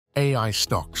AI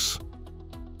stocks.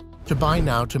 To buy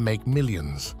now to make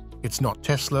millions. It's not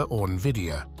Tesla or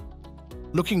NVIDIA.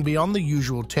 Looking beyond the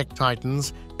usual tech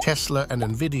titans, Tesla and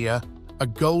NVIDIA, a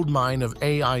goldmine of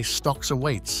AI stocks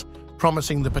awaits,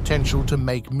 promising the potential to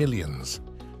make millions.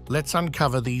 Let's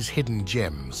uncover these hidden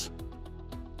gems.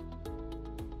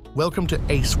 Welcome to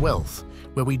Ace Wealth,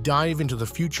 where we dive into the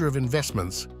future of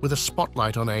investments with a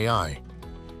spotlight on AI.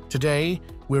 Today,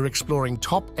 we're exploring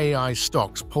top AI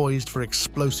stocks poised for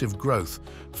explosive growth,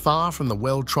 far from the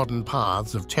well-trodden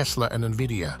paths of Tesla and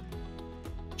NVIDIA.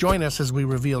 Join us as we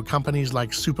reveal companies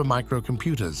like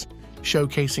supermicrocomputers,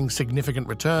 showcasing significant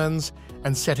returns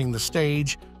and setting the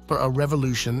stage for a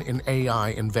revolution in AI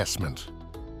investment.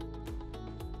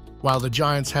 While the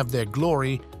giants have their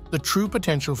glory, the true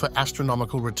potential for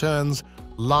astronomical returns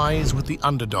lies with the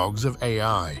underdogs of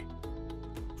AI.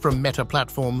 From Meta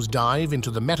Platforms' dive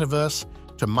into the metaverse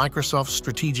to Microsoft's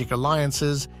strategic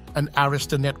alliances and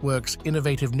Arista Networks'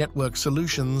 innovative network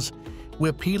solutions,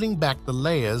 we're peeling back the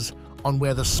layers on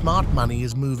where the smart money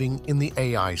is moving in the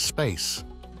AI space.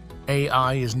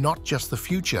 AI is not just the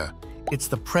future, it's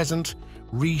the present,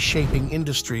 reshaping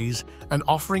industries and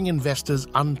offering investors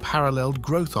unparalleled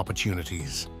growth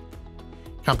opportunities.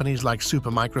 Companies like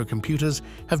supermicrocomputers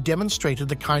have demonstrated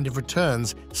the kind of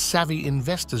returns savvy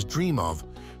investors dream of,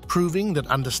 proving that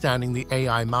understanding the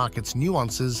AI market's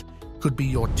nuances could be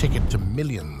your ticket to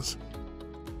millions.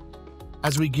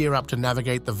 As we gear up to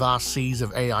navigate the vast seas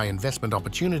of AI investment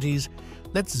opportunities,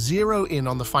 let's zero in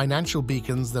on the financial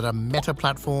beacons that are Meta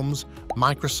Platforms,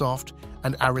 Microsoft,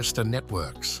 and Arista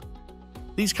Networks.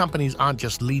 These companies aren't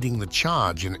just leading the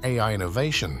charge in AI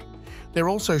innovation, they're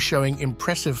also showing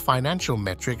impressive financial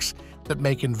metrics that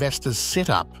make investors sit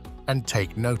up and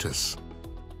take notice.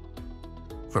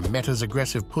 From Meta's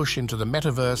aggressive push into the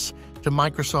metaverse to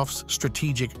Microsoft's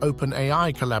strategic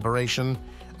OpenAI collaboration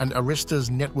and Arista's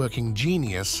networking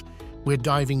genius, we're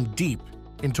diving deep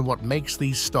into what makes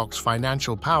these stocks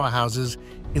financial powerhouses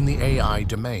in the AI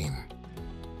domain.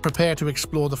 Prepare to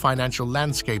explore the financial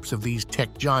landscapes of these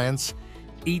tech giants,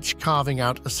 each carving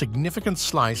out a significant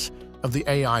slice of the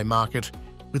AI market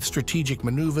with strategic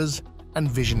maneuvers and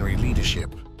visionary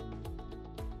leadership.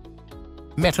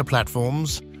 Meta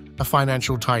Platforms, a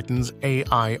financial titan's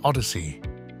AI odyssey.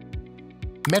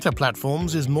 Meta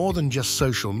Platforms is more than just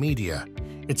social media.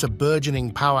 It's a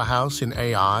burgeoning powerhouse in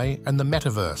AI and the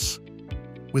metaverse.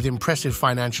 With impressive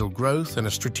financial growth and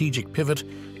a strategic pivot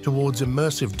towards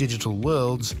immersive digital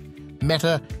worlds,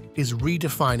 Meta is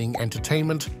redefining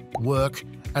entertainment, work,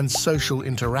 and social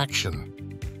interaction.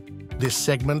 This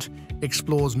segment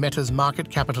explores Meta's market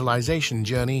capitalization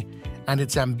journey and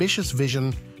its ambitious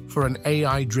vision for an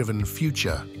AI-driven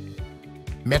future.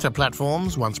 Meta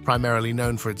Platforms, once primarily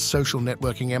known for its social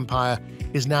networking empire,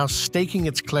 is now staking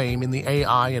its claim in the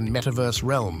AI and metaverse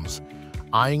realms,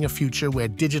 eyeing a future where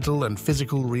digital and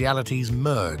physical realities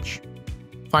merge.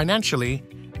 Financially,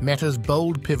 Meta's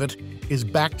bold pivot is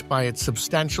backed by its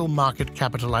substantial market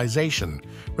capitalization,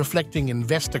 reflecting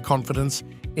investor confidence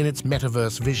in its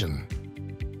metaverse vision.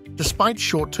 Despite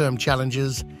short-term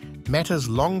challenges, Meta's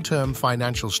long-term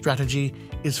financial strategy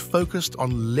is focused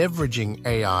on leveraging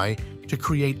AI to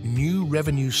create new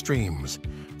revenue streams,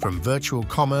 from virtual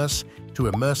commerce to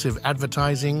immersive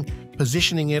advertising,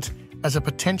 positioning it as a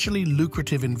potentially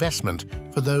lucrative investment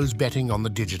for those betting on the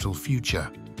digital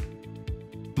future.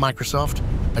 Microsoft,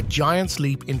 a giant's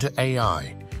leap into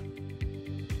AI.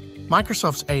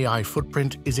 Microsoft's AI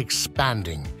footprint is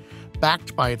expanding,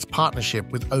 backed by its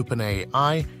partnership with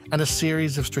OpenAI and a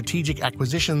series of strategic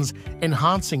acquisitions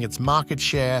enhancing its market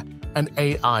share and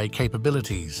AI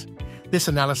capabilities. This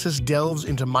analysis delves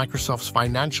into Microsoft's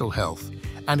financial health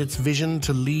and its vision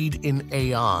to lead in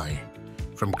AI,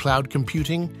 from cloud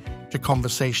computing to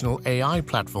conversational AI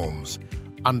platforms,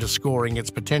 underscoring its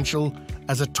potential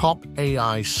as a top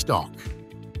AI stock.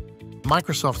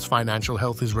 Microsoft's financial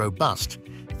health is robust,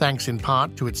 thanks in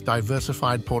part to its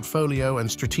diversified portfolio and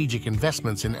strategic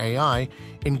investments in AI,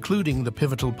 including the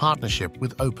pivotal partnership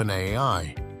with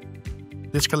OpenAI.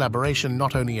 This collaboration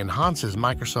not only enhances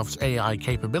Microsoft's AI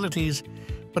capabilities,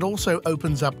 but also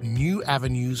opens up new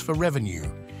avenues for revenue,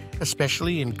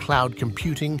 especially in cloud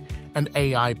computing and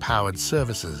AI-powered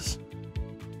services.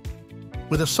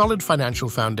 With a solid financial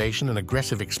foundation and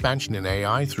aggressive expansion in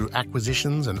AI through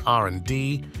acquisitions and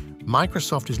R&D,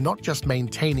 Microsoft is not just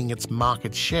maintaining its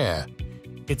market share,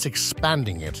 it's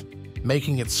expanding it,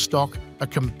 making its stock a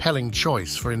compelling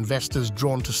choice for investors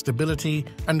drawn to stability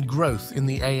and growth in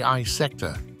the AI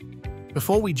sector.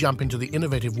 Before we jump into the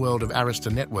innovative world of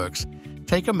Arista Networks,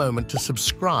 take a moment to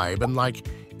subscribe and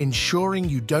ensuring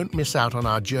you don't miss out on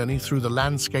our journey through the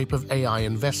landscape of AI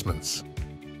investments.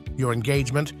 Your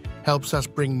engagement helps us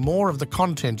bring more of the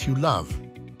content you love.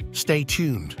 Stay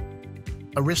tuned.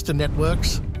 Arista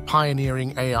Networks,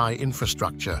 pioneering AI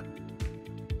infrastructure.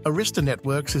 Arista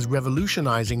Networks is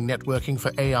revolutionizing networking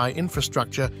for AI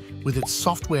infrastructure with its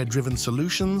software-driven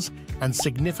solutions and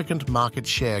significant market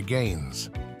share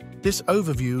gains. This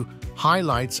overview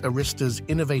highlights Arista's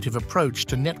innovative approach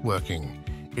to networking,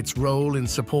 its role in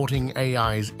supporting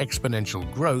AI's exponential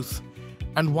growth,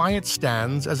 and why it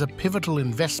stands as a pivotal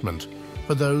investment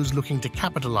for those looking to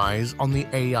capitalize on the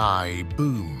AI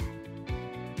boom.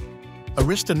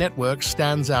 Arista Networks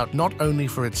stands out not only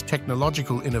for its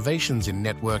technological innovations in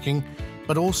networking,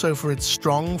 but also for its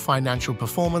strong financial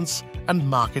performance and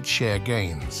market share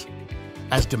gains.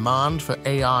 As demand for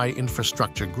AI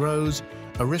infrastructure grows,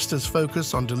 Arista's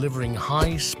focus on delivering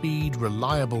high-speed,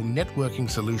 reliable networking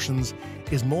solutions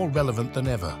is more relevant than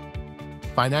ever.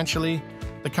 Financially,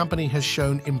 the company has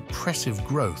shown impressive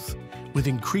growth, with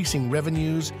increasing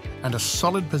revenues and a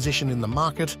solid position in the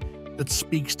market that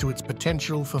speaks to its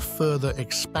potential for further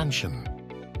expansion.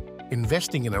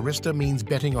 Investing in Arista means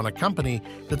betting on a company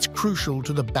that's crucial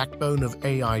to the backbone of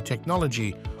AI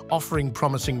technology, offering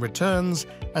promising returns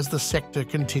as the sector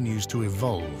continues to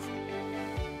evolve.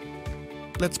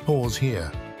 Let's pause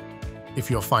here. If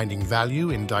you're finding value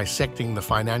in dissecting the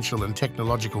financial and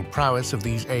technological prowess of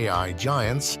these AI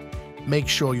giants, make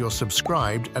sure you're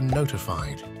subscribed and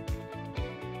notified.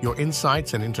 Your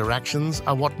insights and interactions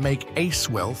are what make Ace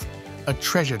Wealth a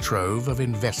treasure trove of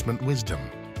investment wisdom.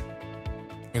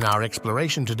 In our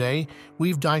exploration today,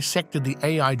 we've dissected the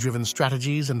AI-driven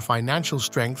strategies and financial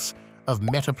strengths of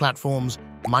Meta Platforms,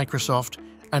 Microsoft,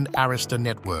 and Arista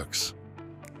Networks.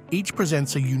 Each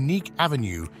presents a unique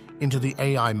avenue into the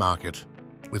AI market,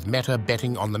 with Meta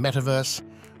betting on the metaverse,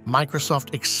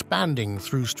 Microsoft expanding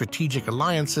through strategic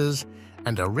alliances,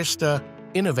 and Arista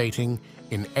innovating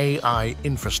in AI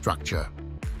infrastructure.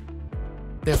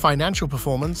 Their financial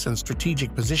performance and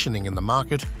strategic positioning in the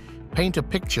market paint a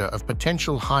picture of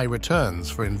potential high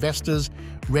returns for investors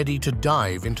ready to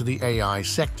dive into the AI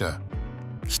sector.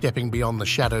 Stepping beyond the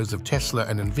shadows of Tesla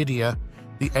and NVIDIA,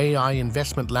 the AI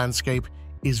investment landscape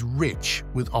is rich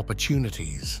with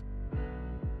opportunities.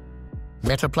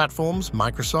 Meta Platforms,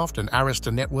 Microsoft, and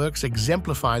Arista Networks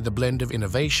exemplify the blend of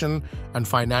innovation and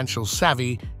financial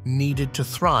savvy needed to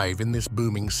thrive in this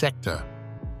booming sector.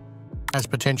 As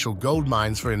potential gold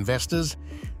mines for investors,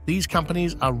 these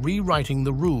companies are rewriting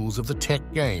the rules of the tech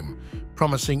game,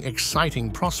 promising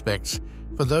exciting prospects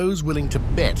for those willing to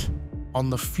bet on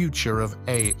the future of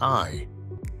AI.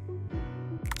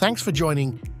 Thanks for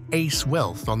joining Ace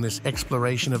Wealth on this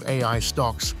exploration of AI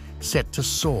stocks set to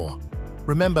soar.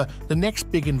 Remember, the next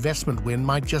big investment win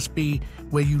might just be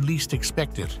where you least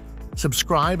expect it.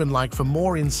 Subscribe and like for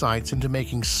more insights into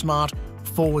making smart,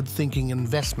 forward-thinking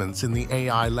investments in the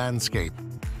AI landscape.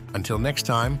 Until next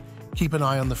time, keep an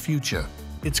eye on the future.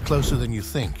 It's closer than you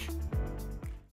think.